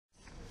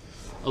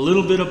A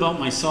little bit about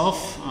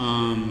myself.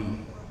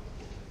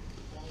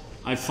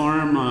 I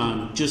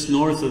farm just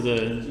north of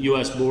the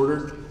U.S.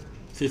 border,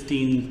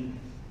 15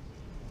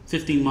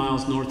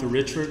 miles north of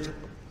Richford.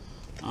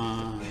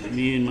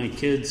 Me and my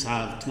kids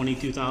have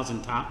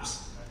 22,000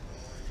 taps.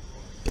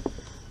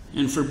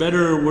 And for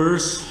better or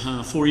worse,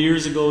 4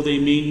 years ago they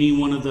made me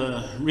one of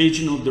the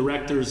regional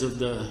directors of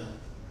the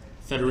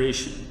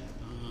Federation.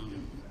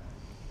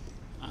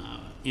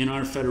 In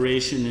our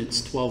Federation,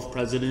 it's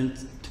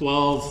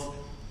 12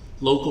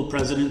 local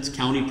presidents,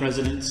 county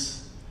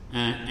presidents,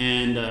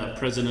 and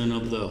president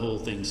of the whole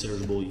thing, Sarah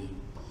Bowie.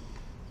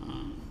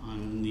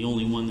 I'm the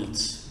only one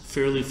that's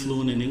fairly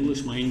fluent in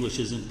English. My English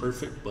isn't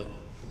perfect, but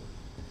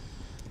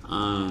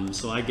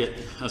so I get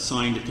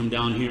assigned to come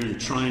down here and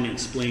try and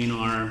explain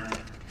our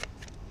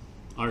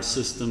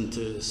system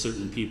to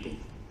certain people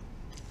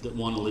that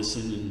want to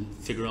listen and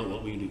figure out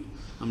what we do.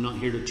 I'm not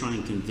here to try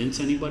and convince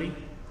anybody.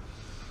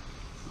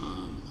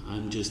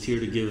 I'm just here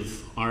to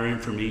give our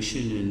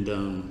information,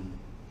 and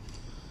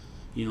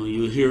you know,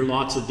 you hear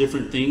lots of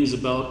different things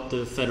about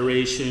the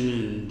Federation,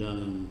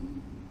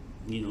 and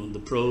you know, the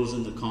pros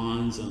and the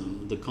cons.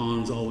 The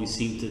cons always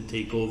seem to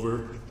take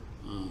over.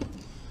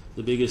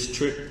 The biggest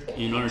trick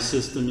in our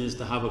system is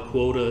to have a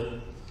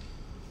quota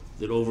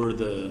that over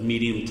the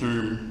medium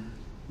term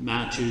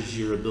matches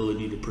your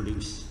ability to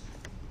produce.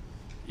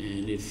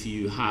 And if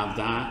you have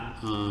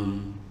that,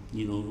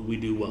 you know, we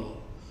do well.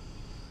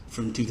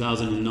 From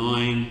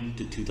 2009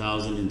 to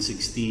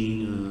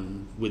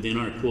 2016, within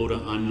our quota,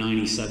 I'm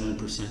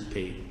 97%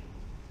 paid.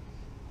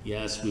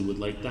 Yes, we would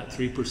like that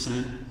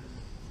 3%,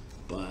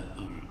 but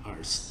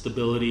our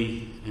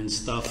stability and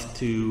stuff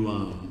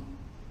to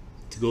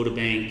go to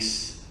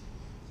banks,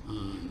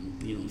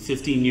 you know,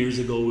 15 years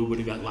ago we would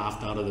have got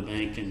laughed out of the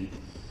bank, and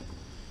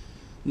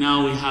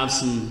now we have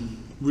some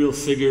real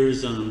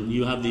figures.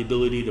 You have the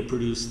ability to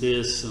produce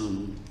this,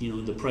 you know,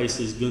 the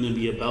price is going to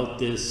be about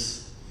this.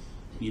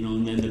 You know,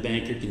 and then the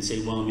banker can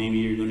say, well, maybe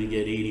you're going to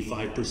get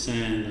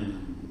 85%.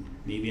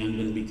 Maybe I'm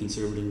going to be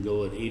conservative and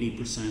go at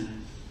 80%.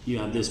 You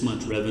have this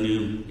much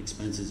revenue,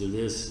 expenses are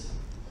this.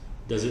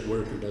 Does it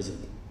work or doesn't?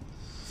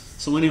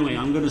 So anyway,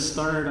 I'm going to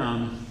start.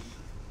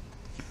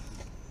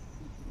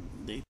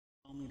 They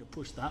tell me to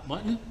push that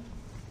button.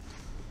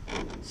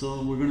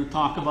 So we're going to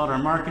talk about our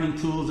marketing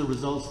tools, the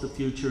results, the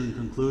future, and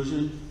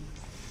conclusion.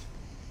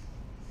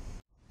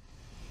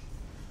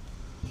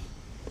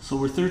 So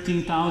we're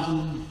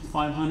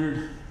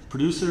 13,500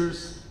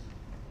 producers,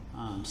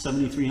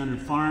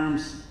 7,300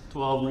 farms,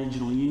 12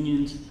 regional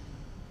unions,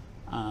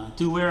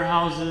 2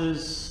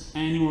 warehouses,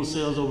 annual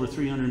sales over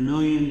 300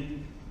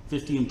 million,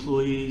 50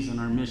 employees, and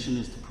our mission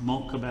is to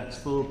promote Quebec's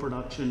full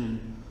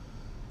production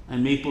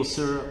and maple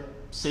syrup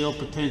sale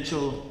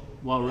potential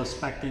while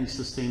respecting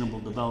sustainable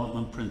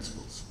development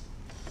principles.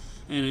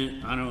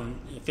 And I don't know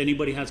if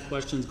anybody has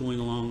questions going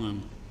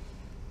along.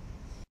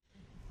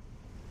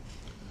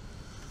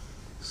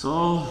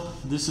 So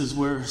this is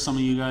where some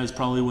of you guys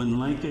probably wouldn't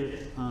like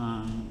it.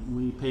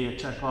 We pay a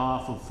check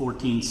off of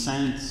 14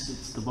 cents.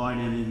 It's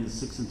divided into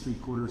 6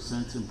 3/4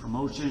 cents in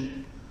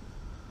promotion,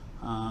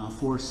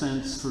 4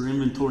 cents for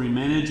inventory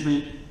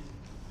management.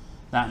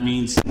 That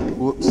means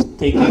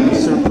taking the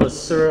surplus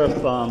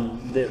syrup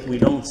that we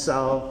don't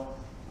sell,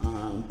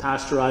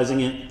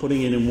 pasteurizing it,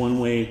 putting it in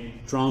one-way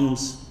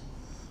drums.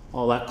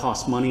 All that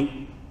costs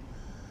money.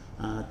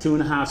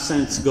 2.5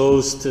 cents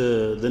goes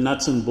to the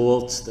nuts and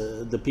bolts,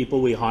 the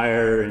people we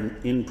hire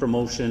in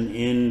promotion,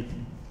 in,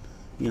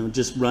 you know,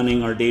 just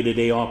running our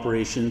day-to-day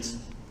operations.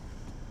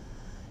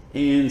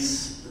 And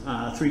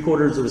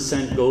 3/4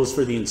 cent goes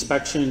for the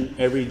inspection.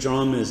 Every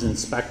drum is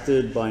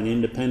inspected by an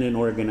independent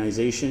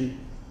organization.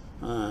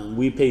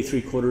 We pay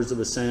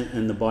 3/4 cent,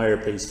 and the buyer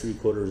pays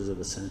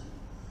 3/4 cent.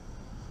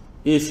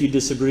 If you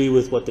disagree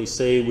with what they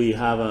say, we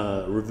have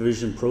a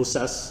revision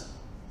process.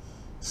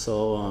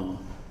 So,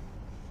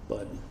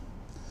 but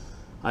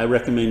I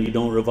recommend you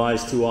don't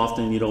revise too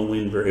often. You don't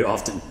win very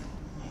often.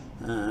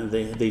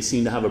 They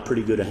seem to have a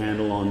pretty good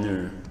handle on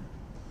their,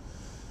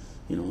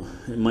 you know,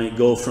 it might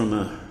go from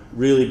a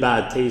really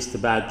bad taste to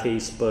bad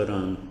taste, but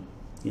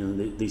you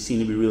know, they seem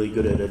to be really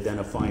good at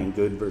identifying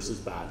good versus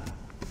bad.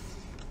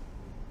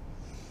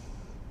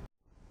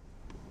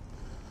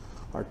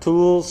 Our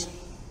tools.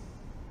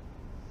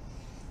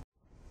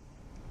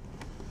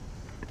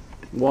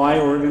 Why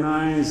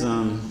organize?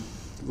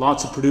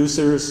 Lots of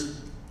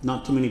producers,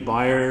 not too many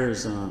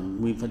buyers.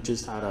 We've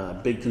just had a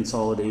big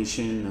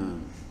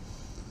consolidation.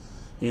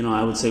 You know,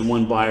 I would say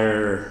one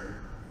buyer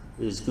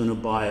is going to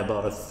buy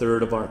about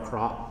 1/3 of our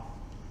crop.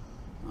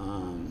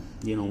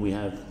 You know, we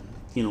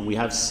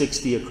have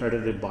 60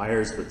 accredited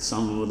buyers, but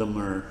some of them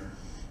are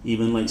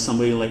even like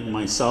somebody like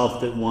myself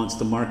that wants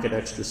to market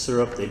extra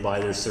syrup. They buy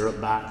their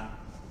syrup back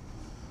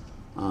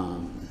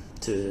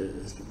to,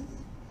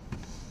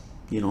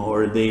 you know,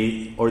 or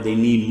they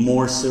need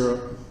more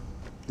syrup.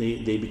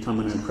 They become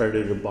an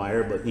accredited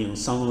buyer, but you know,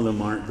 some of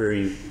them aren't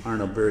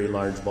a very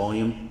large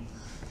volume.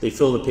 They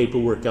fill the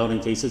paperwork out in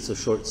case it's a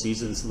short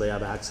season, so they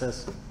have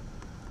access.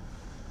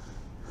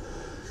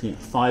 You know,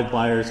 5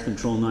 buyers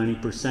control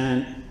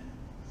 90%.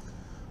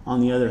 On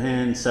the other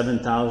hand,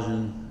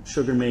 7,000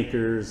 sugar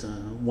makers,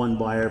 one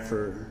buyer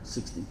for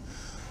 60.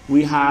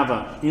 We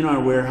have in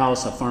our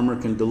warehouse, a farmer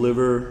can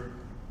deliver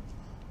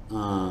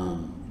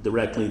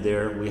directly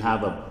there. We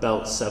have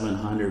about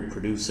 700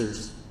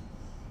 producers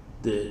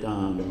that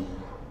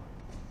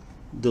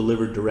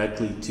deliver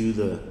directly to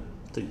the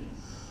thing.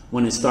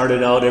 When it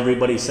started out,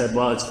 everybody said,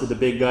 well, it's for the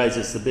big guys,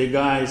 it's the big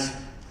guys.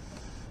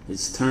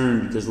 It's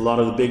turned because a lot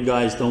of the big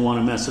guys don't want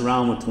to mess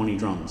around with 20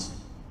 drums.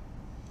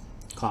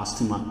 Costs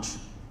too much.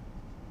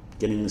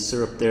 Getting the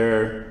syrup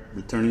there,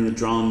 returning the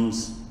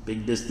drums,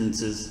 big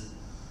distances.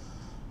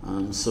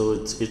 So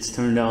it's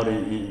turned out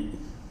in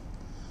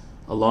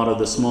a lot of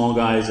the small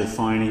guys are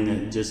finding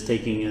that just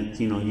taking it,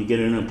 you get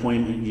an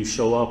appointment, you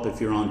show up, if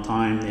you're on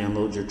time, they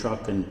unload your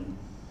truck and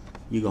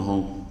you go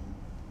home.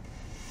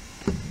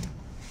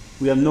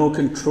 We have no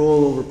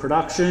control over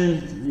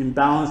production,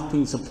 imbalance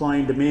between supply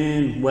and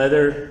demand,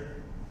 weather.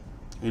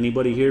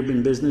 Anybody here been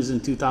in business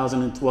in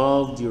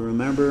 2012? Do you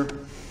remember?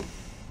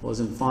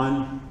 Wasn't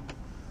fun.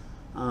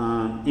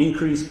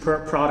 Increased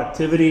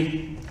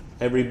productivity.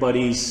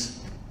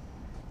 Everybody's,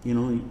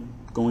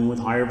 going with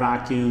higher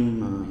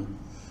vacuum.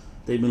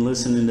 They've been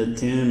listening to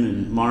Tim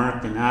and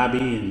Mark and Abby,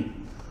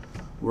 and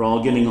we're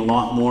all getting a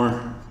lot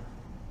more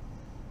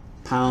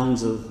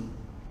pounds of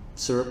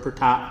syrup per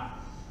tap.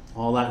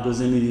 All that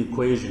goes into the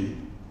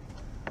equation.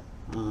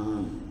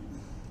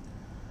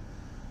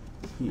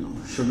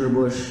 Sugar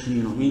bush,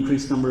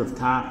 increased number of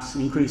taps,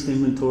 increased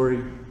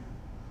inventory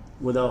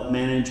without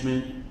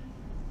management.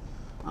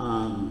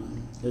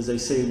 As I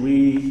say,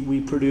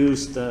 we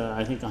produced,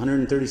 I think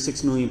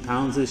 136 million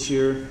pounds this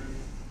year,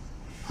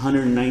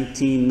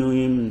 119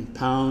 million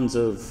pounds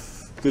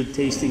of good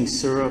tasting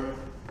syrup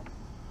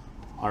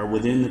are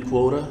within the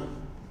quota.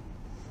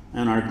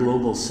 And our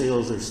global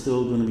sales are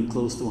still going to be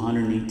close to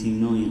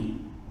 118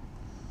 million.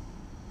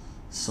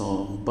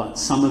 So, but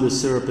some of the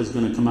syrup is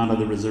going to come out of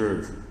the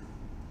reserve.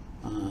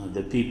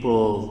 The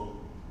people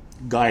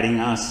guiding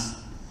us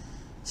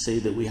say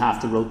that we have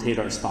to rotate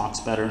our stocks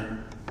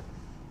better.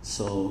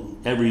 So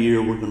every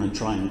year we're going to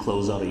try and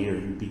close out a year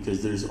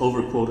because there's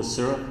over quota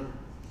syrup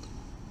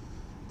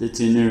that's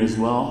in there as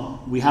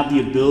well. We have the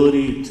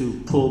ability to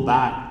pull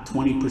back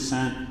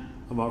 20%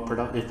 of our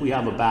production. If we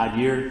have a bad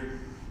year,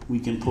 we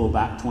can pull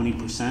back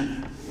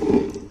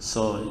 20%.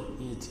 So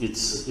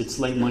it's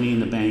like money in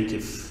the bank.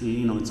 If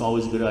it's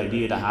always a good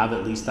idea to have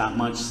at least that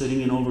much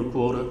sitting in over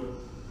quota,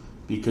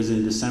 because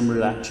in December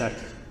that check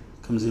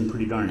comes in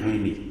pretty darn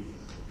handy,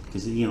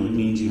 because it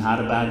means you had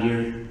a bad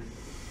year.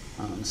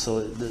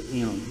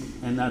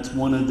 And that's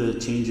one of the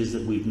changes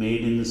that we've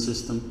made in the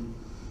system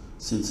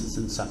since its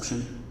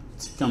inception.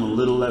 It's become a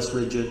little less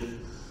rigid.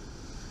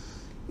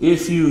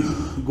 If you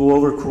go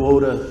over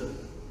quota,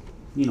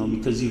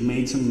 because you've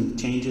made some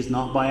changes,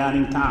 not by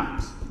adding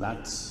taps,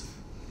 that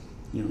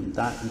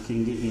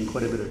can get you in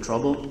quite a bit of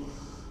trouble.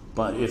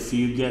 But if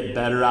you get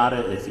better at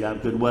it, if you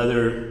have good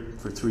weather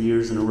for 3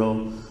 years in a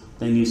row,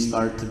 then you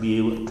start to be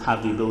able to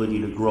have the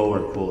ability to grow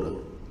our quota.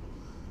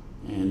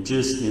 And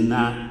just in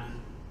that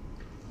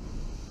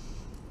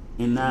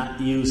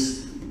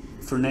use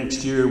for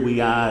next year,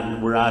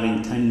 we're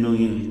adding 10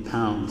 million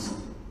pounds,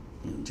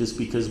 just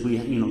because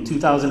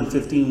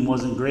 2015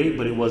 wasn't great,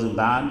 but it wasn't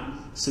bad.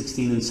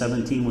 16 and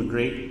 17 were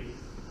great.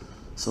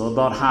 So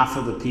about half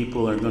of the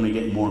people are going to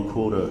get more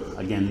quota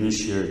again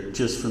this year,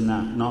 just from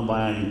that, not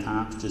by adding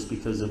taps, just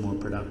because they're more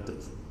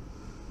productive.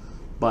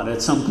 But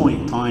at some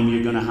point in time,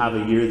 you're going to have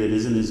a year that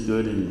isn't as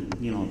good, and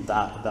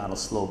that'll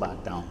slow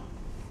back down.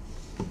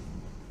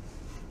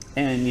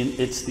 And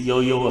it's the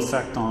yo-yo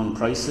effect on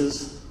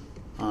prices.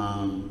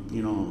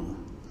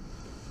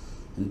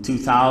 In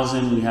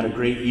 2000, we had a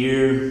great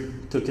year,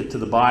 took it to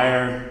the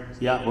buyer.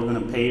 Yeah, we're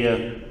going to pay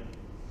you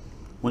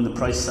when the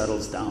price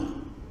settles down.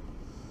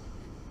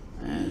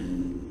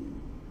 And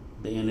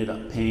they ended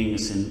up paying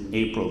us in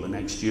April the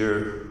next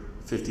year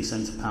 50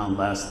 cents a pound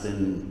less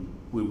than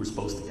we were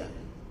supposed to get.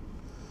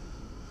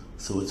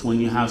 So it's when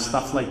you have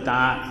stuff like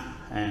that,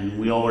 and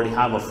we already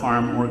have a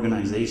farm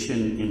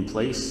organization in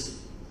place,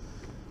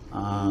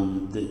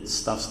 that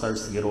stuff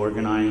starts to get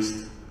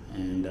organized.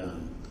 And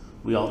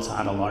we also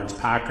had a large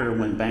packer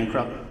went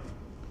bankrupt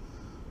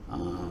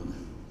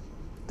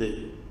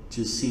that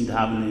just seemed to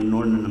have an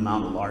inordinate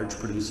amount of large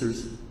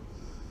producers,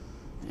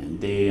 and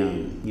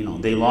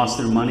they lost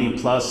their money.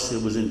 Plus,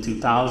 it was in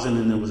 2000,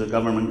 and there was a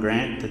government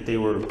grant that they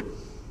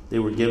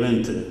were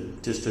given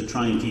to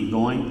try and keep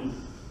going.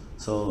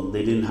 So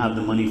they didn't have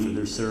the money for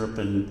their syrup,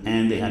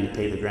 and they had to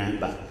pay the grant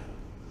back.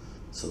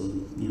 So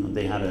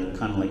they had a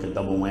kind of like a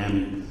double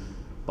whammy.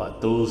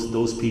 But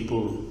those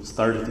people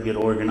started to get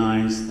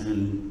organized,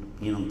 and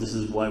this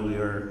is why we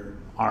are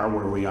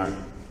where we are.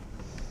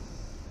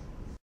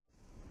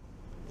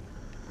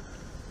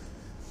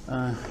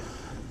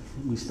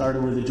 We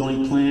started with a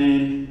joint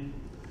plan.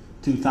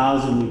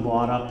 2000, we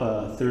bought up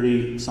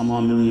 30 some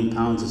odd million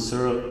pounds of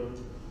syrup,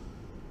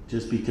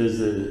 just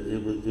because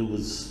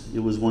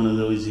it was one of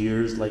those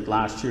years like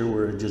last year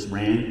where it just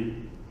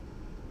ran.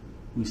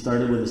 We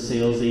started with a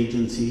sales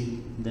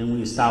agency, Then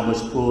we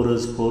established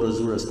quotas.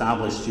 Quotas were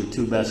established your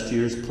 2 best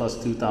years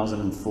plus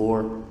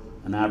 2004,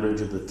 an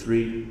average of the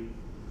 3.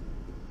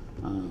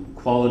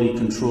 Quality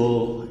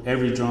control,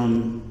 every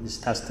drum is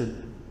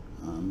tested.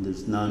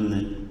 There's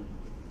none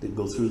that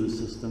go through the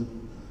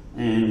system.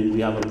 And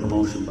we have a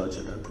promotion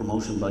budget. Our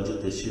promotion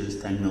budget this year is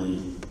 $10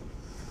 million.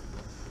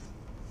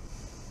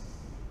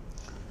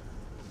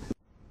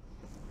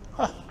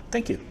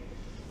 Thank you.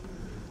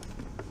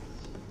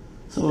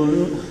 So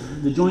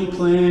the joint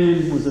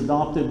plan was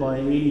adopted by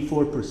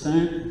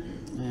 84%,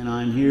 and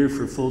I'm here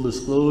for full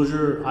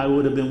disclosure. I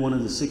would have been one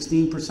of the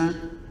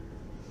 16%.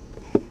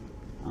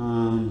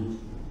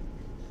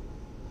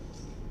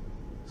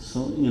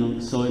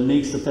 So it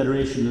makes the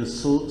Federation the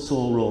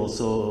sole role.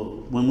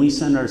 So when we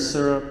send our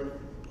syrup,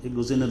 it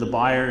goes into the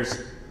buyers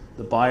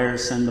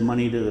send the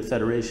money to the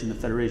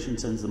Federation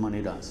sends the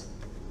money to us.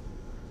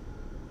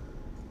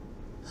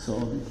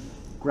 So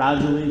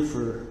gradually,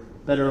 for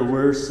better or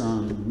worse,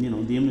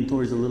 the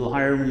inventory is a little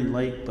higher than we'd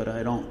like, but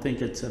I don't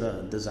think it's at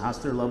a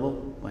disaster level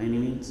by any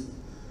means.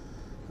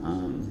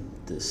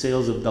 The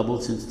sales have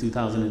doubled since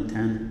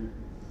 2010.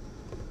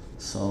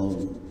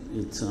 So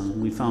it's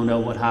we found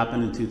out what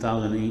happened in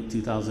 2008,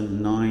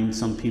 2009.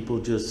 Some people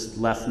just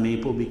left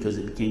maple because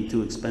it became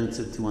too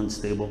expensive, too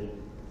unstable.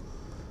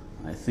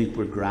 I think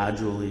we're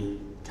gradually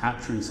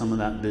capturing some of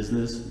that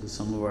business with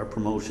some of our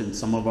promotions,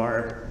 some of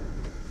our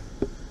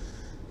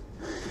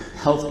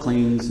health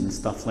claims and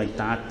stuff like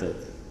that,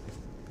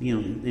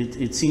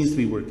 it seems to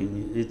be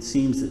working. It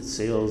seems that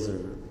sales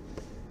are,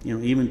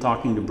 even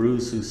talking to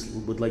Bruce, who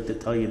would like to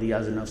tell you that he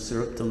has enough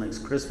syrup till next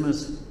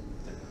Christmas,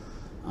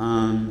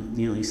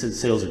 he said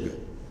sales are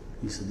good.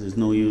 He said there's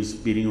no use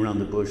beating around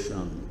the bush,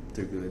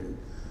 they're good.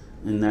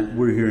 And that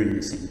we're hearing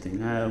the same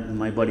thing.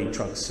 My buddy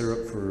trucks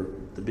syrup for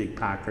the big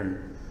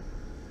packer.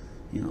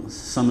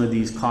 Some of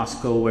these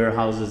Costco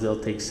warehouses,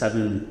 they'll take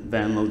 7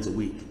 van loads a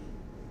week.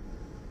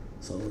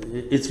 So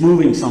it's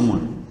moving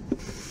somewhere.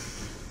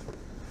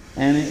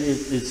 And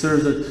it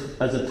serves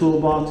as a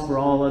toolbox for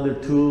all other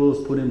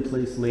tools put in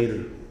place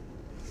later.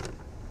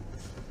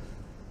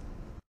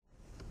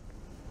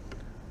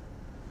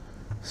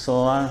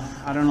 So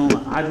I don't know,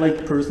 I'd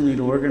like personally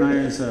to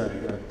organize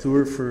a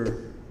tour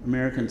for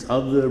Americans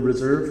of the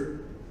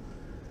reserve.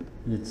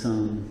 It's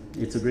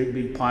a great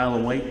big pile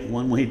of white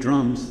one-way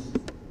drums,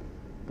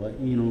 but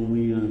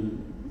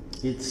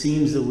it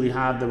seems that we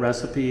have the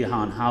recipe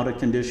on how to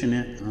condition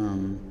it.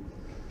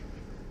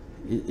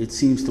 It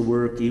seems to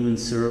work. Even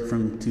syrup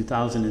from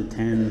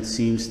 2010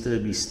 seems to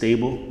be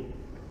stable.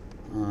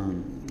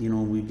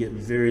 We get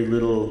very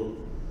little.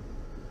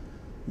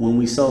 When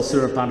we sell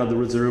syrup out of the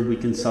reserve, we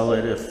can sell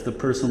it. If the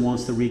person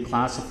wants to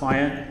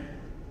reclassify it,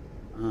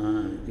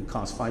 it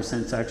costs 5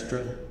 cents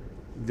extra.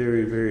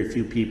 Very, very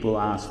few people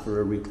ask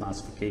for a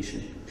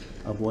reclassification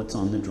of what's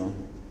on the drum.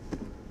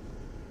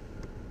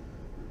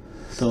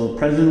 So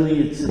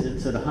presently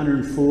it's at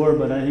 104,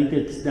 but I think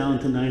it's down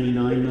to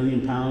 99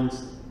 million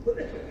pounds.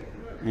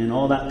 And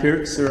all that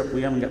pyrrhic syrup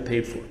we haven't got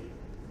paid for.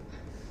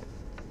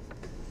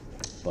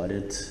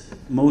 But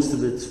most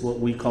of it's what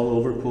we call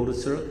over quota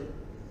syrup.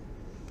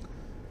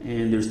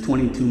 And there's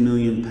 22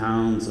 million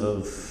pounds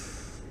of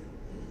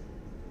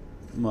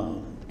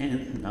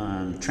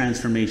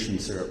transformation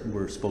syrup,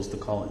 we're supposed to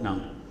call it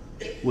now,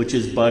 which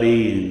is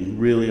buddy and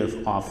really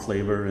off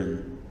flavor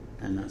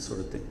and that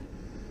sort of thing.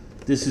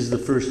 This is the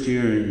first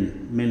year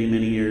in many,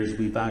 many years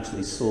we've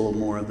actually sold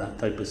more of that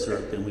type of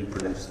syrup than we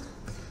produced.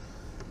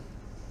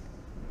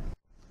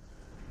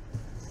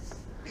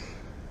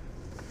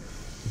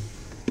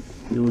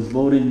 It was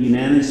voted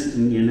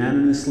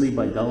unanimously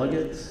by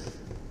delegates.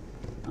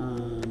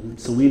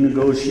 So we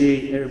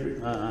negotiate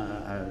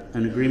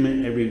an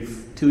agreement every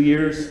 2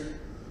 years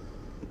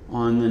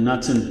on the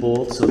nuts and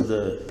bolts of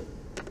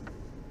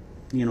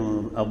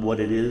of what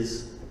it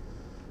is.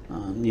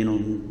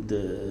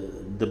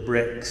 The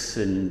bricks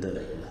and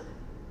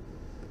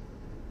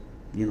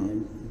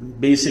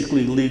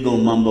basically legal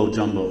mumbo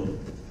jumbo.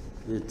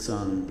 It's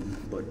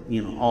but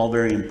all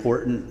very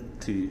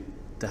important to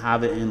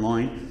have it in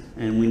line,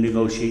 and we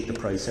negotiate the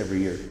price every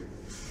year.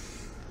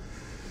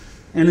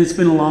 And it's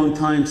been a long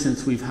time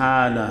since we've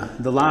had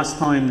the last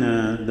time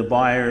the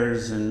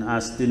buyers and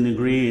us didn't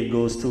agree, it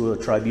goes to a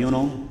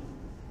tribunal,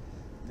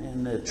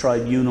 and the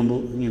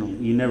tribunal,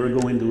 you never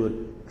go into a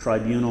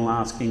tribunal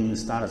asking the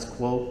status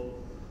quo.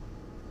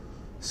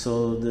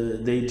 So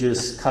they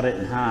just cut it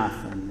in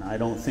half, and I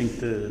don't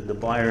think the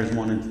buyers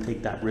wanted to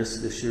take that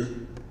risk this year.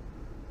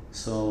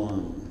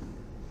 So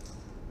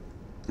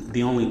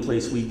the only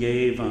place we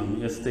gave,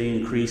 if they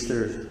increased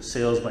their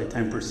sales by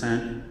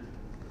 10%,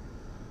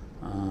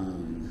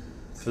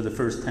 for the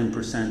first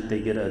 10%, they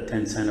get a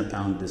 10 cent a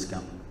pound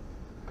discount.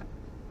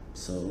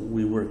 So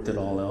we worked it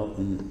all out,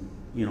 and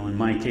in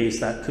my case,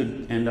 that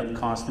could end up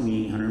costing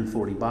me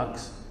 140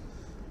 bucks,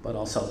 but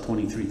I'll sell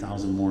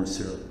 23,000 more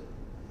syrup.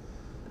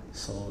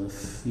 So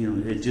if,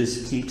 it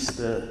just keeps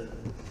the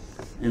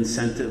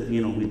incentive,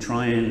 we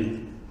try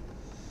and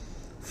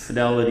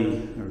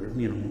fidelity or,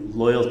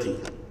 loyalty,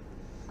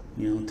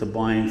 to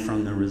buying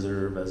from the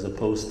reserve, as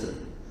opposed to,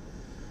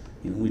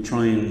 we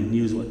try and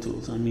use what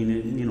tools. I mean,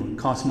 it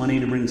costs money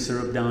to bring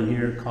syrup down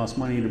here, it costs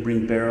money to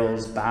bring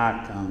barrels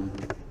back.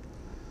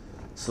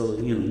 So,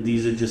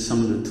 these are just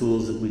some of the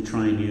tools that we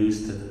try and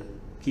use to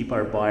keep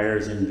our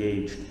buyers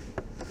engaged.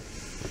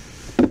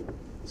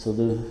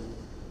 So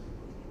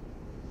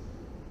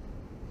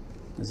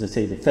as I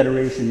say, the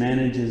Federation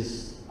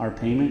manages our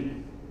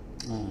payment.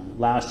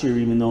 Last year,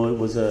 even though it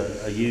was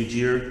a huge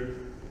year,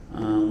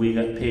 we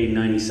got paid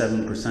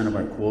 97% of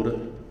our quota.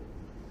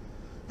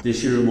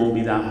 This year it won't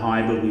be that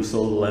high, but we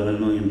sold 11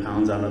 million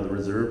pounds out of the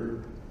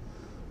reserve.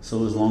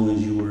 So as long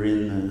as you were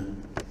in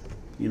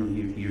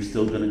you're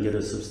still going to get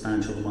a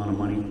substantial amount of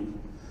money.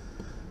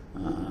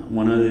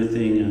 One other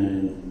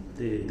thing,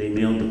 they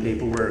mailed the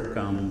paperwork.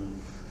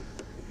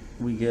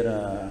 We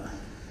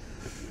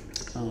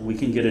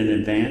can get an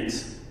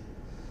advance.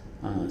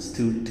 It's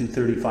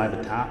 $235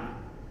 a tap,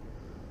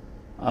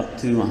 up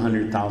to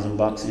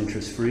 $100,000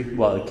 interest free.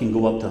 Well, it can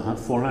go up to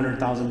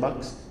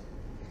 $400,000,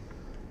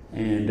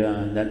 and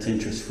that's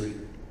interest free.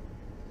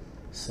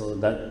 So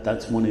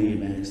that's one of the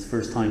advantages. The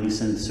first time you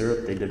send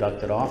syrup, they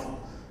deduct it off,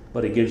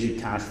 but it gives you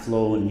cash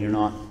flow, and you're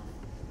not,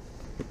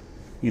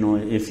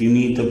 if you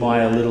need to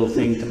buy a little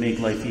thing to make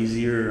life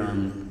easier,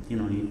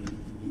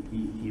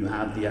 you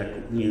have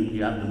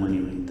the money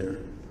right there.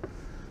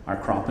 Our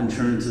crop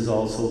insurance has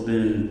also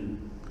been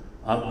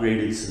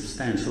upgraded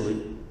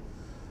substantially.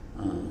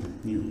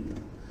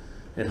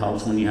 It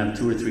helps when you have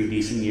 2 or 3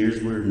 decent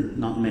years where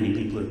not many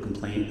people are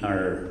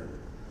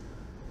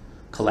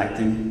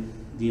collecting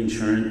the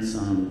insurance.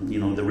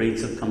 The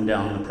rates have come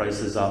down, the price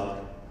is up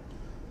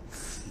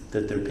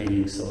that they're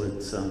paying, so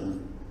it's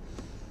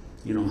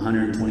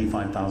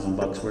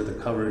 $125,000 worth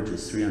of coverage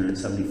is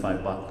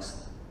 $375.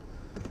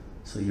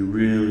 So you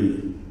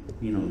really,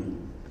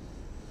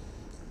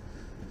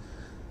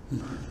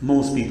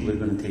 most people are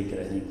going to take it.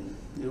 I think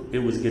it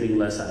was getting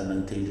less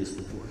advantageous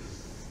before.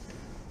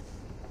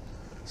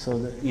 So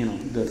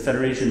the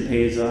Federation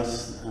pays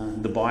us,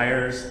 the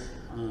buyers,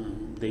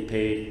 they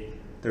pay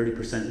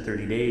 30% in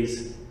 30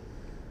 days,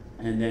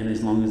 and then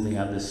as long as they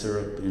have the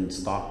syrup in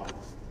stock,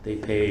 they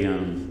pay, I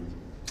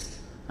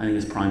think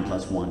it's prime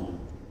plus 1.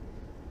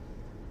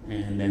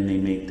 And then they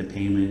make the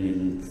payment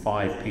in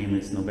 5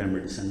 payments: November,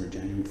 December,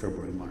 January,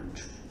 February,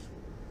 March.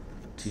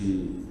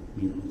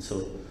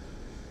 So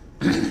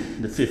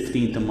the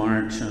 15th of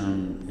March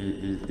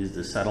is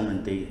the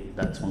settlement date.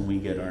 That's when we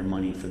get our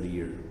money for the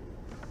year.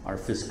 Our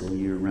fiscal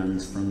year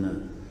runs from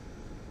the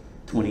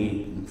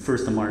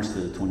 1st of March to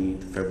the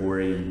 28th of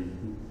February,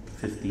 and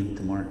 15th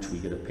of March we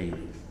get a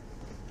payment.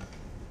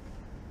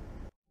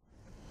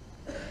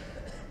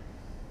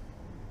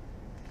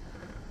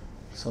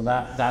 So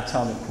that's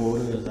how the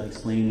quota, as I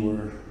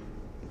explained,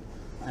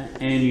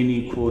 and you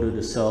need quota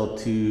to sell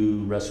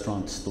to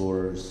restaurant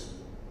stores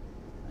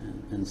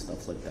and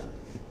stuff like that.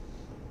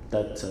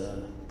 That's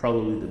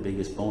probably the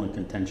biggest bone of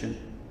contention.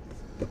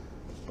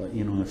 But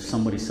if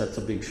somebody sets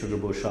a big sugar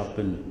bush up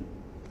and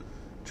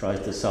tries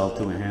to sell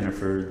to a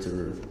Hannaford's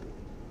or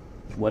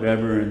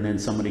whatever, and then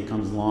somebody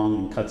comes along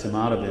and cuts him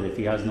out of it, if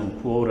he has no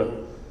quota,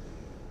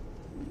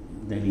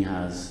 then he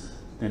has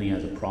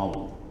a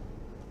problem.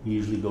 He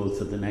usually goes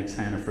to the next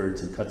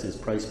Hannaford's and cuts his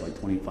price by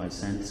 25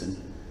 cents, and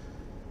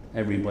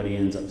everybody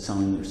ends up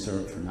selling their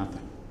syrup for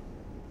nothing.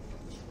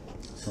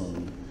 So,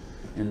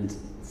 and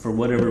for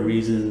whatever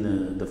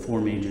reason, the 4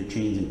 major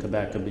chains in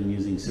Quebec have been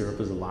using syrup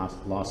as a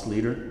loss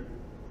leader.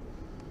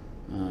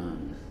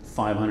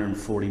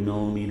 540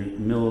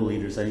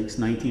 milliliters, I think it's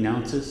 19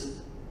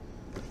 ounces.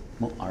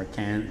 Our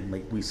can,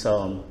 we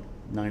sell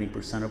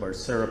 90% of our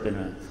syrup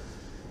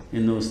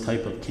in those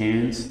type of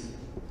cans.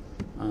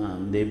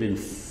 They've been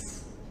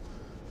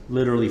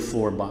literally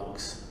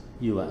 $4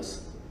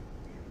 US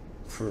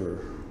for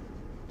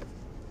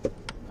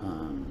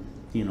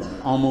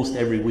almost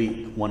every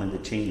week one of the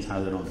chains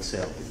has it on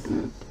sale.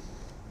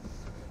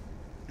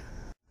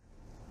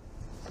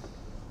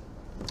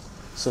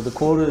 So the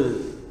quota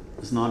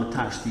is not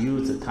attached to you,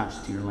 it's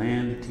attached to your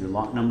land, to your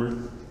lot number.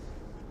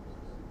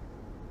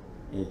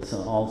 It's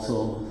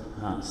also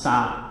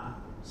sap,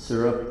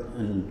 syrup,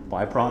 and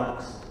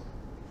byproducts.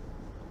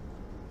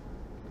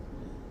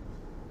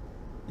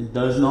 It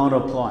does not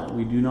apply.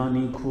 We do not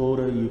need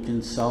quota. You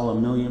can sell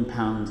 1 million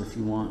pounds if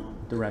you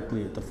want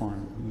directly at the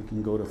farm. You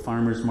can go to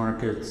farmers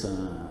markets,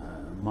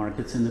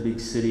 markets in the big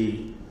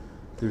city.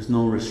 There's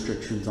no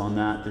restrictions on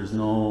that. There's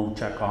no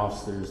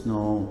checkoffs. There's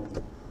no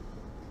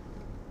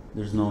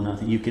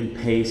nothing. You can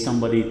pay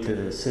somebody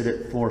to sit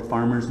at 4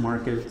 farmers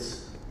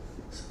markets.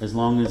 As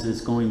long as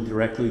it's going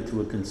directly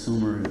to a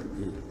consumer,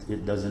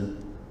 it doesn't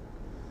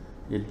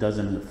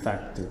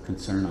affect or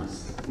concern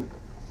us.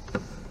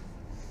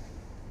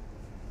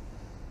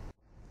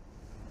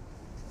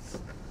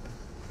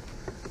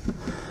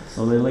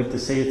 So they like to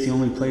say it's the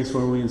only place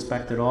where we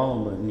inspect it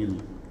all, but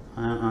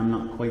I'm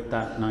not quite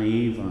that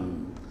naive.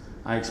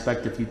 I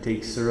expect if you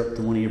take syrup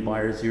to one of your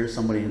buyers here,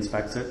 somebody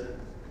inspects it.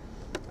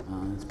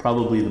 It's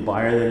probably the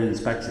buyer that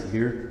inspects it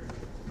here.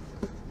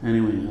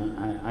 Anyway,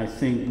 I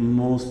think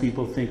most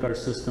people think our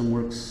system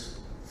works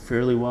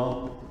fairly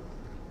well.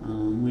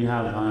 We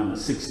have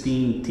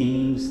 16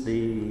 teams.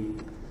 They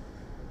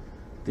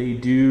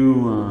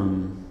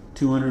do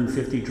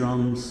 250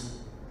 drums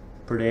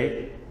per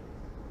day.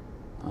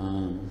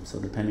 So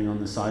depending on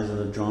the size of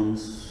the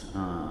drums,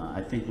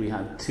 I think we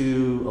have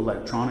 2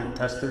 electronic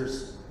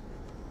testers,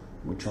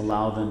 which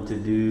allow them to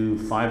do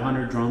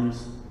 500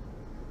 drums.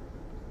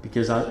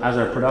 Because as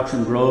our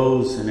production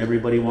grows and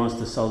everybody wants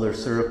to sell their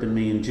syrup in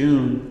May and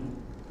June,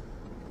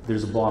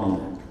 there's a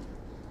bottleneck.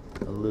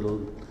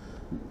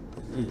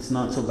 It's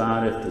not so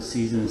bad if the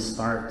season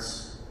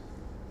starts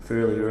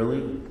fairly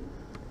early,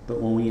 but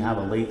when we have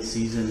a late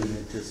season,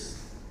 it just,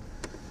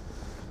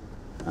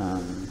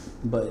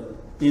 but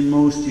in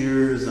most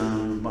years,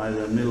 by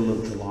the middle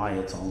of July,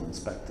 it's all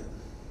inspected.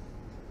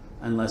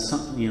 Unless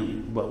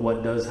but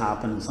what does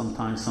happen,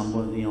 sometimes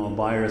somebody, a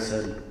buyer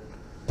said,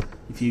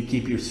 if you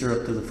keep your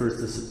syrup to the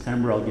 1st of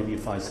September, I'll give you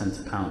 5 cents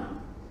a pound.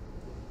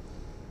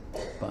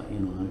 But,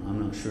 I'm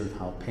not sure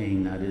how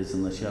paying that is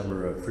unless you have a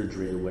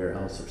refrigerated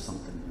warehouse or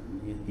something.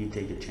 You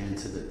take a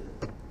chance of it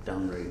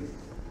downgrading.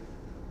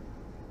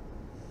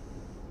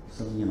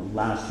 So,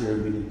 last year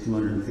we did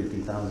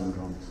 250,000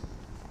 drums.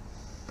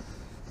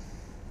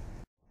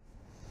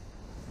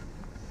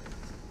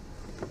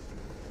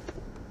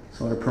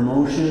 So our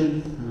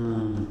promotion,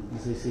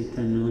 as I say,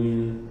 10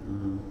 million.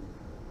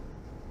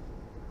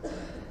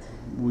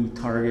 We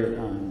target,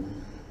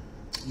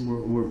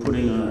 we're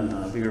putting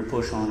a bigger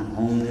push on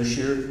home this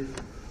year.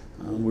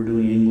 We're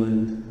doing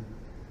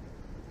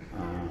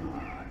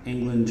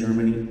England,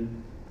 Germany,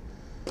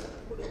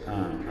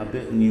 a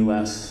bit in the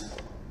US,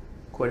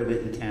 quite a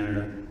bit in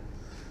Canada.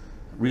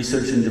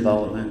 Research and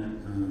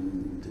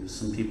development. There's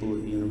some people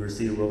at the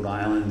University of Rhode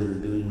Island that are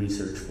doing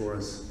research for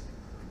us.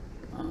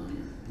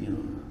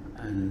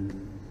 And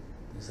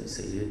as I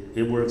say,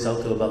 it works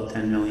out to about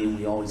 10 million.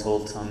 We always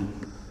hold some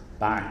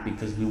back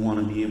because we want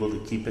to be able to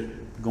keep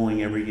it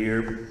going every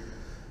year,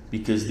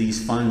 because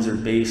these funds are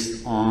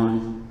based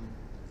on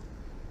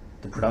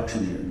the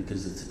production year,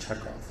 because it's a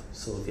checkoff.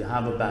 So if you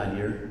have a bad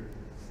year,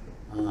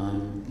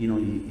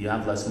 you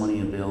have less money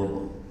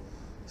available.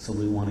 So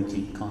we want to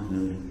keep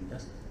continuity.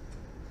 Yes?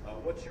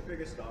 What's your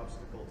biggest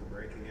obstacle to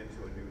breaking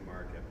into a new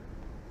market?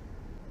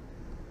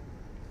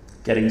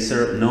 Getting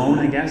syrup known,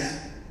 I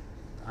guess.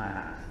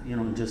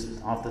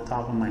 Just off the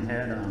top of my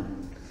head,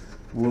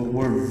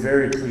 we're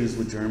very pleased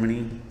with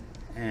Germany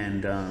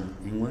and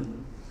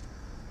England.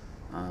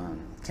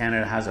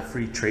 Canada has a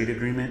free trade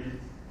agreement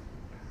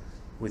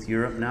with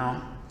Europe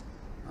now.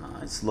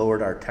 It's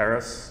lowered our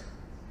tariffs,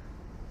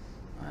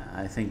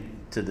 I think,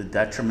 to the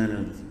detriment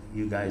of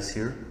you guys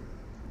here.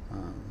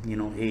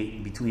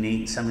 Between 8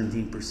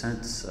 and 17%,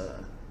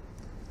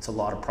 it's a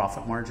lot of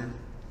profit margin.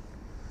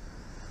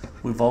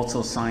 We've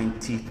also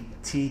signed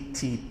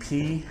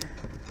TTP,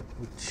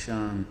 which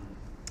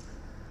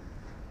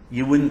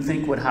you wouldn't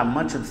think would have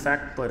much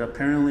effect, but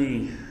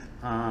apparently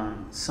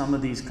some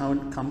of these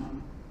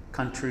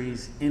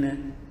countries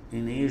in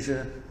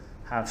Asia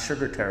have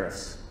sugar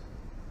tariffs.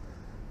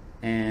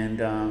 And,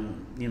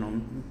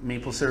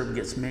 maple syrup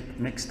gets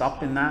mixed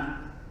up in that.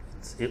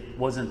 It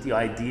wasn't the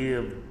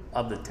idea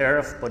of the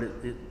tariff, but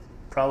it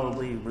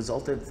probably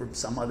resulted from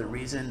some other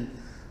reason.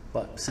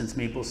 But since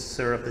maple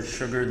syrup is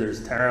sugar,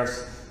 there's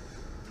tariffs.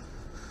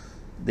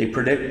 They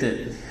predict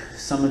that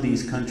some of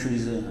these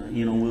countries,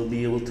 will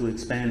be able to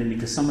expand it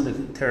because some of the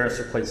tariffs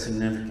are quite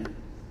significant,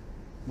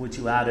 which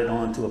you added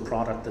on to a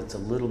product that's a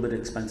little bit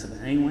expensive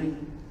anyway,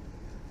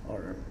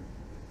 or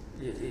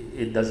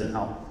it doesn't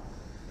help.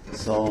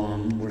 So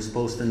we're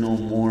supposed to know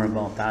more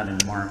about that in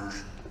March.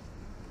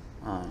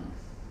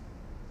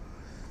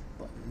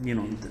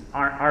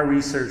 Our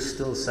research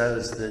still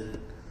says that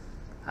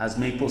as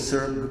maple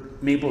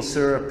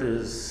syrup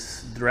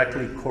is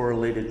directly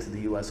correlated to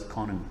the U.S.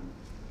 economy.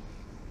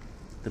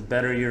 The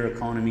better your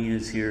economy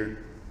is here,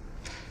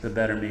 the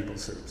better maple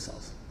syrup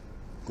sells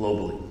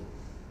globally,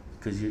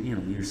 because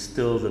you're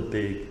still the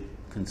big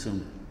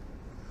consumer.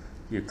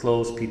 You're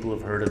close, people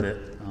have heard of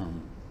it.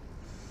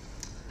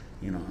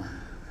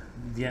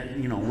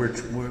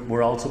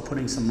 We're also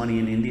putting some money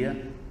in India.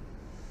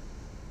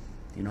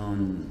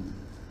 And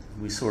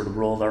we sort of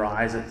rolled our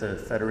eyes at the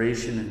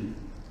Federation, and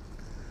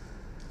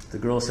the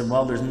girl said,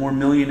 well, there's more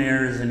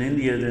millionaires in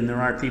India than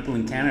there are people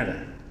in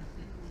Canada.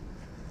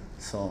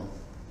 So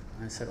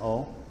I said,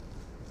 oh,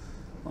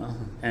 well,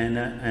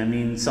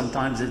 and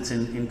sometimes it's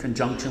in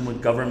conjunction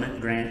with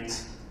government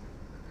grants.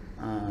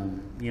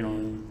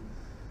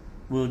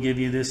 We'll give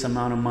you this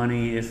amount of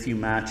money if you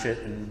match it,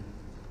 and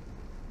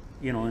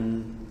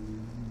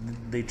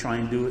they try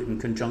and do it in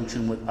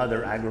conjunction with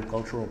other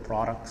agricultural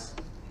products.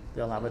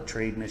 They'll have a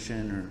trade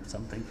mission or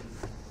something.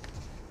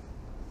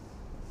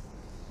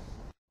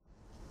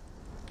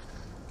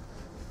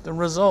 The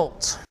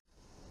results.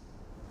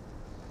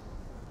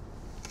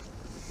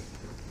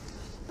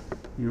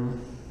 You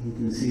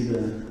can see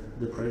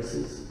the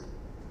prices.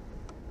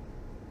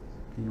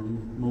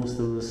 Most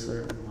of us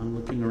I'm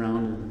looking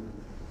around, and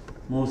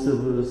most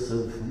of us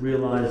have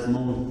realized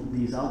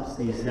these ups,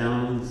 these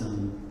downs,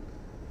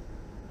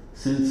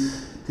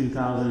 since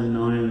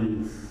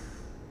 2009,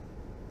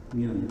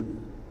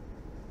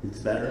 It's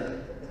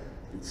better,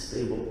 it's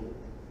stable.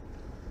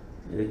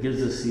 It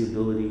gives us the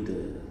ability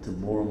to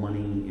borrow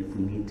money if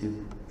we need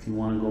to. If you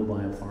want to go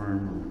buy a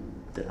farm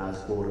that has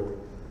quota,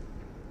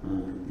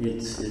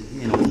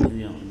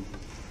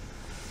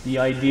 the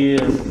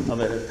idea of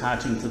it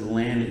attaching to the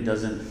land, it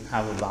doesn't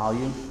have a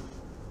value.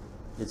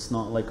 It's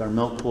not like our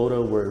milk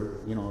quota where,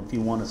 if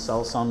you want to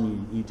sell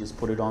some, you just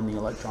put it on the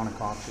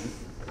electronic auction.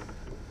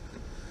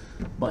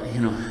 But,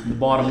 the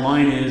bottom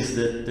line is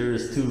that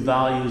there's two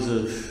values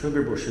of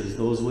sugar bushes,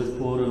 those with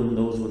quota and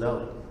those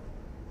without,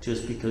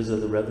 just because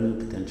of the revenue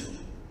potential.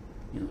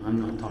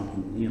 I'm not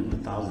talking,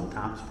 1,000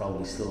 taps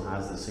probably still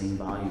has the same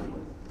value,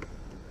 but,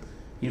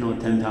 a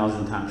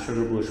 10,000 tap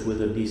sugar bush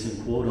with a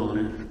decent quota on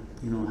it,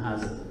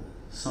 has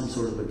some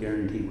sort of a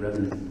guaranteed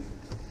revenue.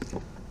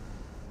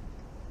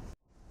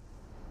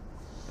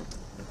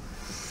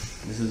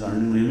 This is our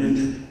new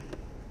image.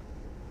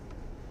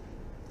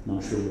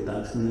 Not sure what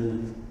that's going to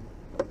do.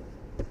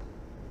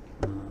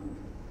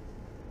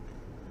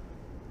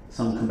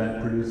 Some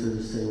Quebec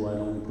producers say, why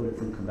don't we put it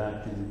from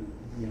Quebec? And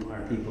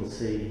our people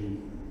say,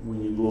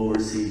 when you go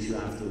overseas, you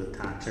have to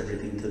attach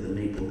everything to the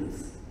maple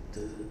leaf, to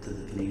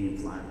the Canadian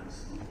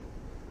flags.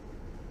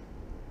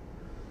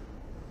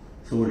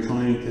 So we're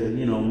trying to,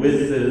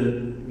 with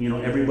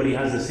the, everybody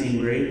has the same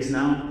grades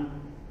now.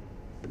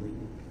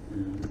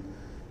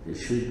 It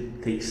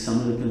should take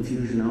some of the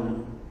confusion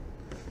out.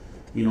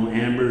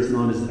 Amber is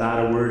not as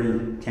bad a word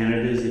in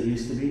Canada as it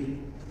used to be.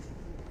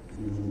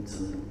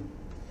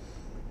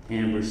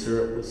 Amber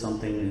syrup was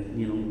something that,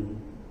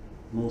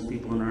 most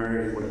people in our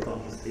area would have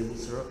thought was table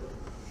syrup,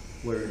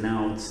 where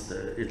now it's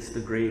the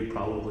grade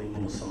probably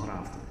most sought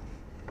after.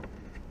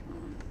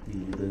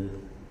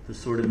 The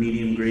sort of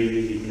medium grade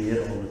that you can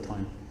hit all the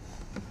time.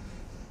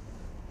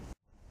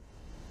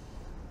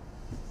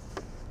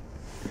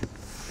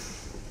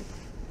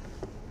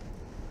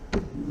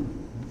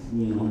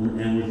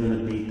 And we're going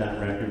to beat that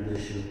record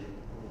this year.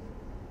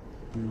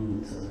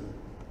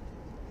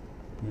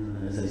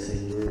 As I say,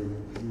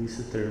 we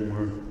sit there and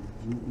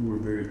we're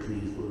very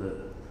pleased with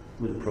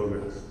the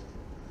progress.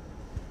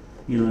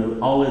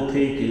 All it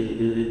takes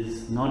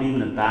is not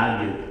even a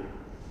bad year,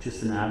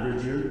 just an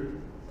average year,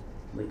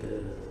 like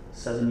a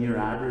 7-year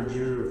average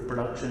year of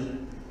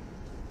production,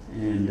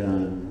 and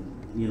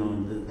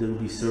there'll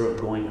be syrup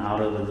going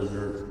out of the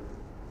reserve.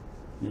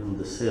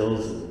 The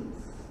sales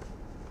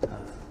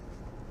have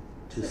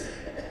just,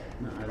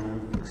 I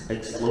don't know,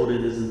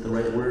 exploded isn't the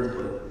right word,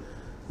 but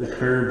the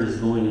curve is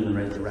going in the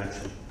right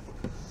direction.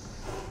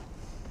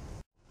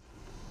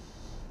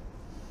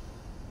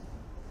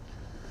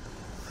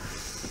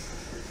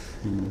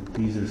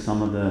 These are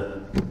some of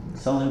the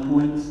selling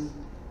points.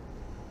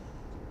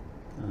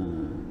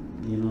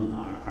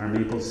 Our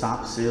maple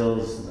sap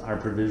sales, our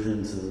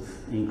provisions have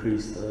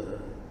increased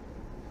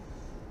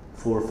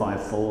 4 or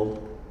 5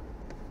 fold.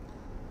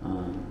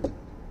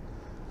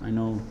 I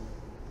know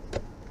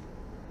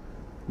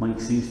Mike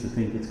seems to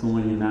think it's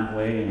going in that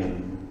way,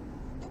 and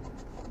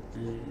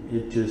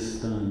it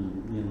just,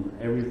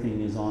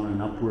 everything is on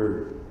an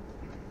upward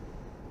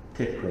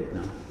tick right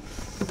now.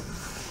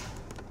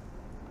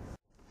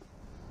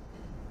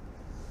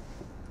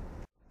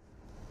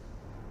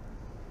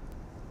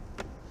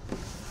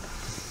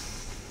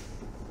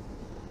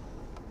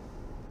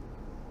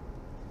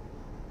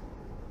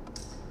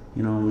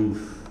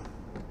 We've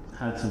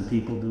had some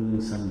people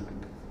doing some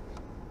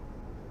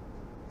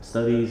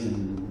studies,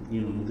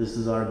 and this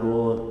is our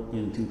goal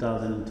in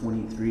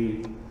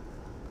 2023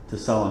 to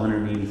sell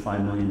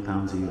 185 million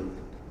pounds a year.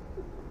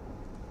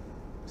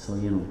 So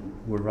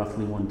we're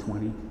roughly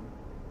 120.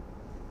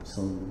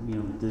 So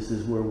this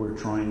is where we're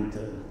trying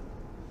to,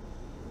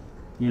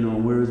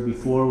 whereas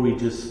before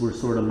we're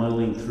sort of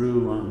muddling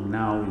through.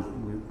 Now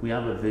we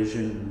have a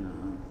vision.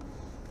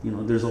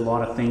 There's a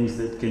lot of things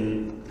that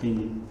can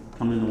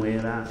come in the way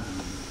of that.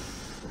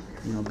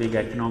 Big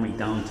economic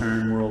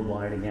downturn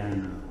worldwide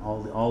again,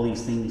 all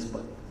these things,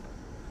 but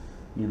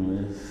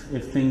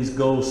if things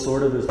go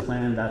sort of as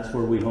planned, that's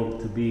where we hope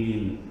to be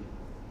in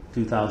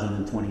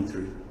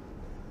 2023.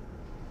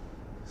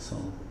 So,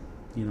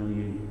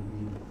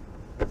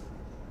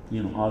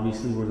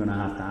 obviously we're going to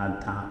have to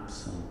add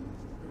taps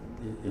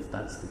if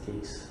that's the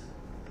case.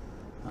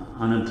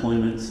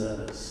 Unemployment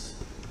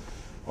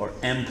or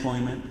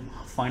employment,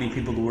 finding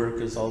people to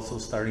work is also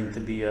starting to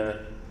be a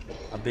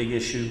big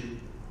issue.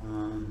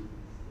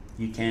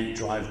 You can't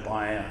drive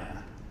by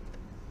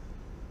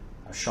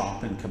a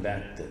shop in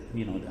Quebec that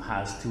that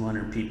has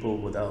 200 people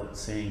without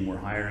saying we're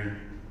hiring.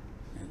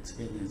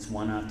 It's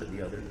one after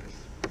the other.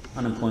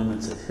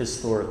 Unemployment's at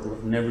historic,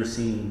 never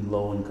seen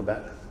low in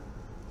Quebec.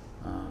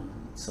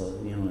 So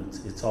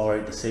it's all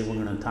right to say we're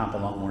going to tap a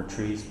lot more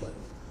trees, but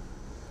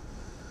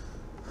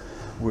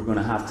we're going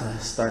to have to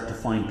start to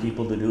find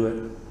people to do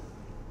it.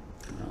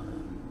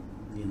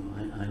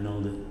 I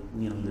know that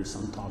there's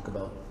some talk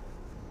about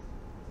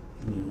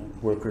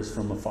workers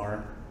from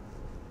afar,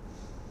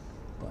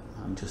 but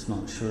I'm just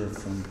not sure.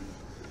 I'm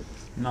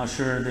not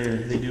sure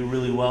they do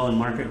really well in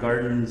market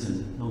gardens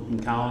and milking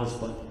cows,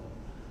 but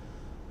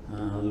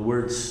the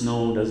word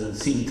snow doesn't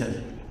seem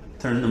to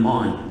turn them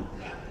on.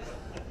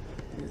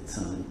 It's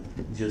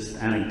just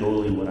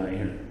anecdotally what I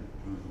hear.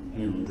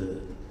 You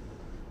know,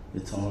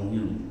 it's all,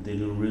 you know, they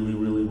do really,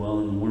 really well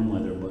in the warm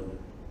weather, but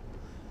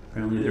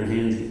apparently their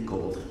hands get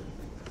cold.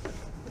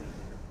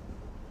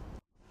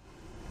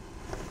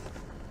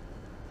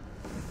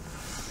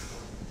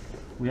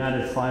 We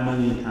added 5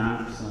 million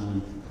taps.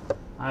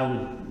 I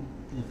would,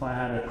 if I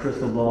had a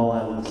crystal ball,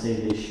 I would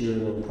say this year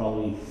there'll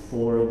probably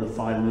 4 of the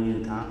 5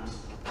 million taps.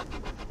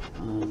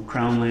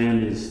 Crown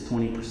land is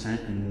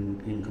 20%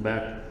 in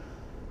Quebec.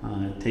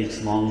 It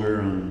takes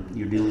longer.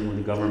 You're dealing with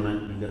the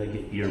government. You got to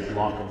get your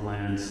block of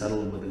land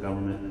settled with the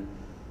government.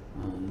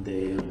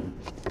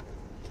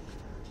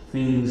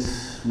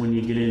 Things when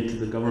you get into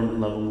the government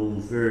level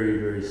move very,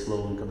 very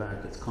slow in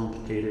Quebec. It's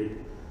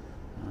complicated.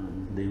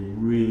 They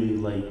really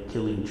like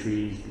killing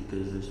trees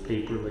because there's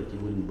paper like you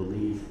wouldn't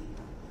believe.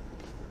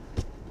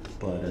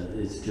 But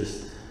it's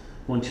just,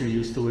 once you're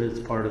used to it, it's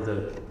part of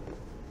the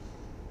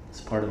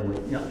way.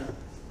 Yeah.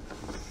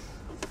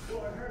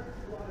 Well, I've heard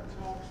a lot of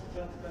talks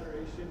about the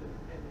Federation,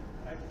 and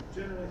I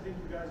generally think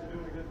you guys are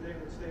doing a good thing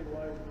with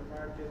stabilizing the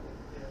market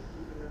and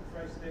keeping the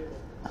price stable.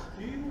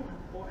 Do you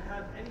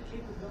have any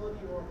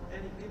capability or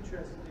any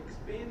interest in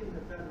expanding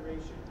the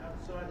Federation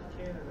outside of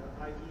Canada,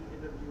 i.e.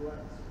 into the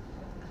U.S.?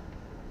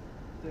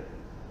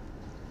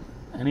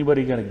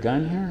 Anybody got a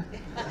gun here?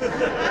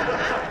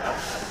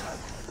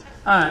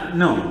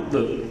 No,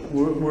 look,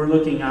 we're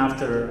looking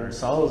after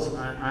ourselves.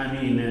 I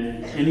mean,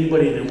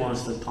 anybody that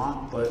wants to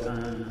talk, but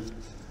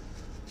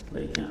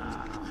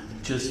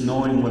just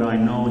knowing what I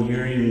know,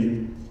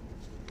 hearing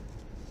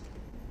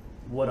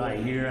what I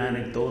hear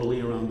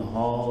anecdotally around the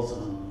halls,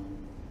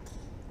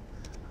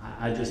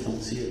 I just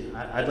don't see it.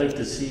 I'd like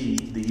to see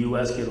the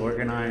U.S. get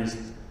organized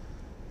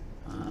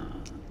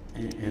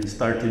and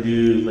start to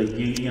do, like,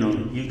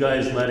 you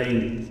guys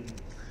letting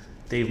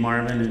Dave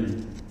Marvin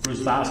and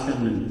Bruce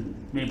Bascom and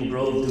Maple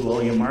Grove do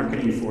all your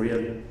marketing for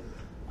you.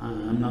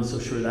 I'm not so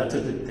sure that's a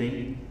good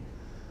thing.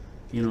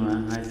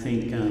 I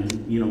think,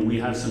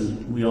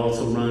 we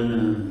also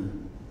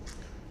run,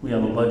 we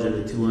have a budget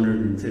of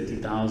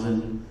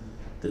 $250,000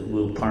 that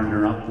we'll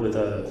partner up with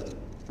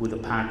a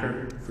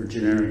packer for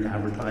generic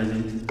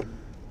advertising.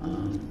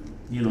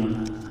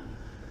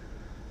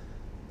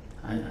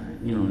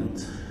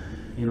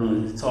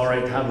 It's all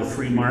right to have a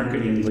free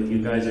marketing, but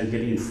you guys are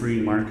getting free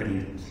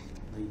marketing.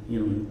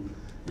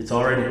 It's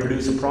all right to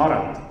produce a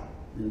product,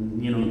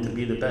 and, to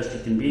be the best you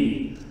can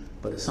be.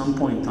 But at some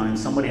point in time,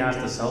 somebody has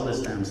to sell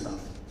this damn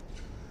stuff.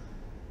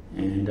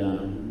 And,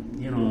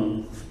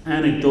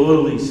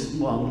 anecdotally,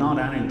 well, not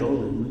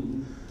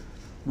anecdotally,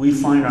 we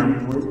find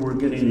we're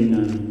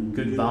getting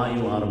good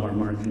value out of our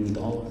marketing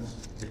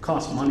dollars. It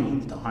costs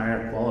money to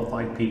hire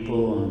qualified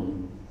people.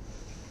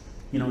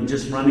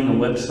 Just running a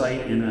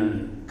website in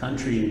a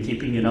country and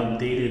keeping it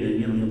updated, and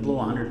you blow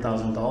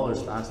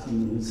 $100,000 faster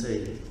than you would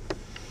say.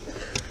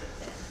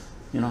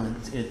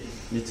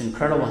 It's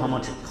incredible how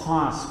much it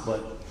costs,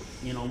 but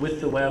with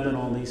the web and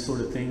all these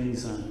sort of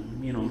things,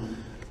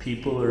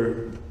 people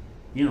are,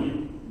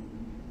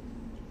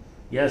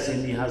 yes,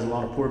 India has a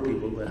lot of poor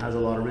people, but it has a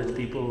lot of rich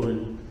people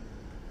and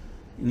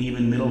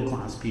even middle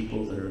class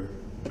people that are,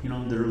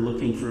 they're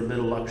looking for a bit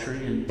of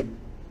luxury,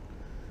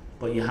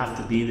 but you have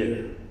to be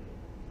there.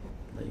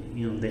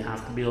 They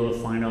have to be able to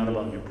find out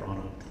about your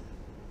product.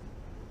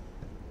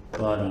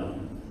 But,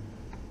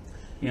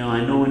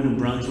 I know in New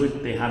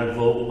Brunswick they had a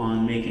vote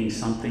on making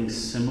something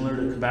similar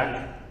to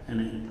Quebec,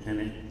 and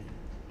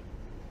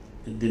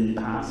it didn't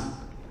pass.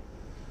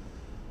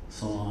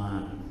 So,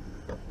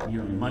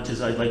 much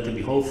as I'd like to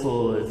be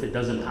hopeful, if it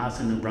doesn't pass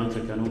in New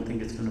Brunswick, I don't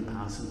think it's going to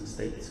pass in the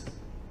States.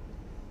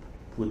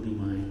 Would be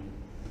my,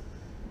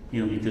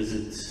 because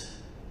it's,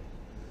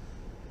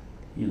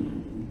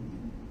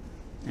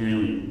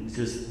 anyway,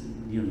 just,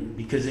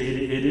 because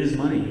it is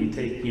money. You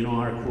take,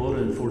 our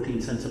quota and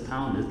 14 cents a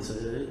pound, it's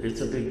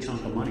a big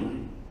chunk of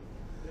money.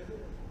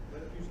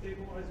 But if you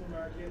stabilize the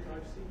market,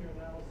 I've seen your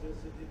analysis,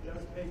 it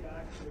does pay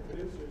back to the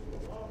producers in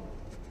the long run,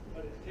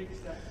 but it takes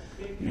that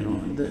big...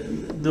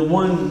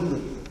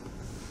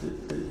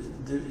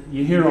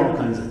 you hear all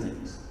kinds of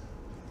things.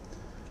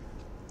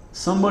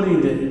 Somebody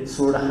that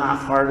sort of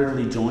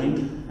half-heartedly joined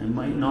and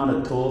might not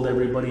have told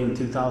everybody in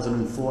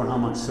 2004 how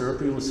much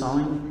syrup he was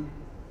selling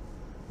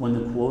when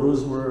the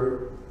quotas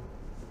were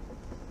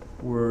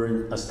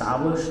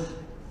established,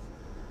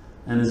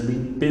 and has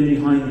been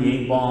behind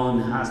the 8 ball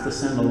and has to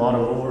send a lot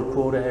of over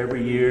quota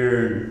every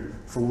year, and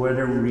for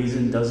whatever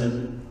reason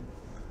doesn't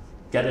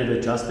get it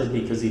adjusted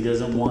because he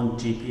doesn't want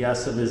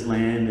GPS of his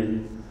land,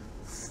 and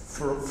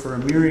for a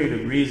myriad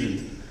of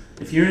reasons.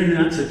 If you're in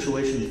that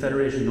situation, the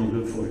Federation don't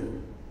do it for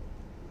you.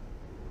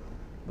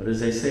 But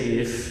as I say,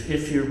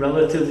 if you're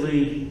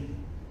relatively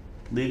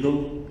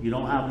legal, you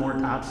don't have more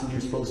taps than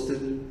you're supposed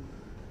to,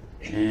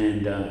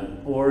 and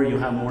or you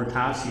have more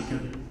taps,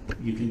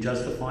 you can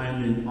justify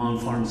them in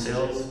on-farm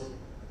sales.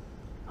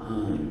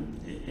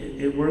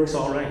 It works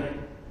all right.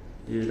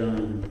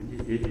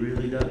 It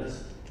really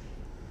does.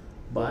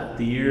 But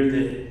the year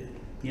that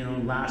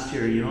last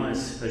year, I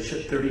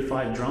shipped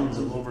 35 drums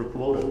of over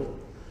quota,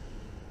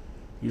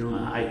 You know,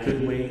 I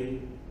could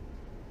wait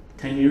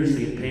 10 years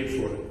to get paid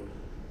for it.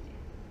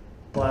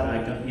 But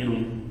I got, you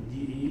know,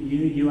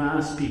 you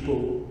ask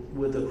people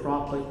with a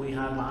crop like we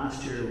had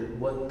last year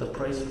what the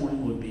price point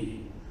would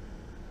be.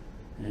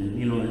 And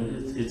you know,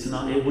 it's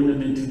not, it wouldn't have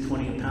been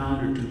 $2.20 a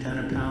pound or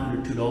 $2.10 a pound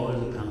or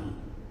 $2 a pound.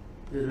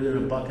 It would have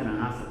been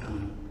 $1.50 a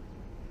pound.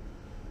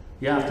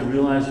 You have to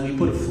realize we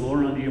put a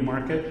floor under your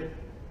market.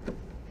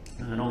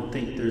 I don't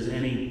think there's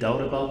any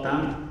doubt about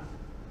that.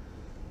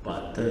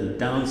 But the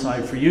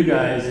downside for you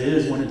guys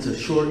is when it's a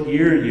short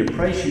year and your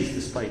price used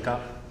to spike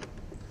up,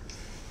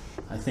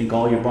 I think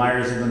all your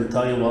buyers are going to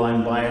tell you, well, I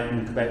can buy it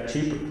in Quebec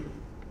cheaper.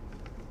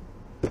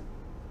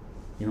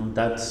 You know,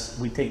 that's,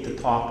 we take the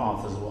top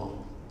off as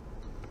well.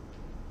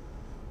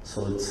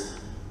 So it's,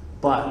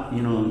 but,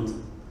 you know,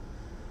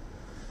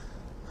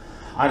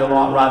 I'd a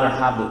lot rather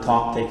have the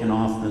top taken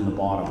off than the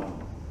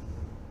bottom.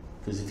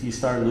 Because if you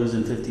start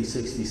losing 50,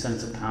 60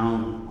 cents a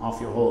pound off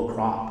your whole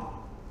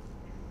crop,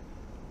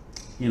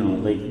 you know,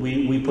 like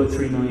we put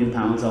 3 million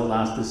pounds out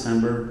last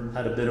December,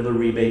 had a bit of a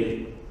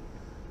rebate.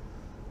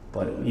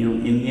 But, you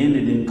know, in the end,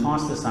 it didn't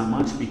cost us that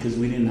much because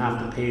we didn't have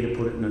to pay to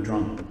put it in a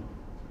drum.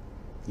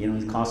 You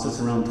know, it cost us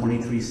around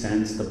 23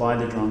 cents to buy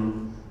the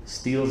drum.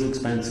 Steel's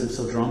expensive,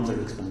 so drums are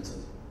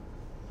expensive.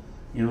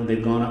 You know,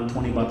 they've gone up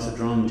 20 bucks a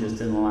drum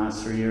just in the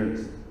last 3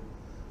 years.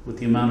 With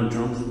the amount of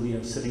drums that we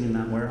have sitting in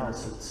that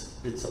warehouse,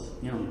 it's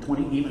you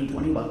know, even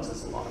 20 bucks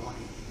is a lot of money.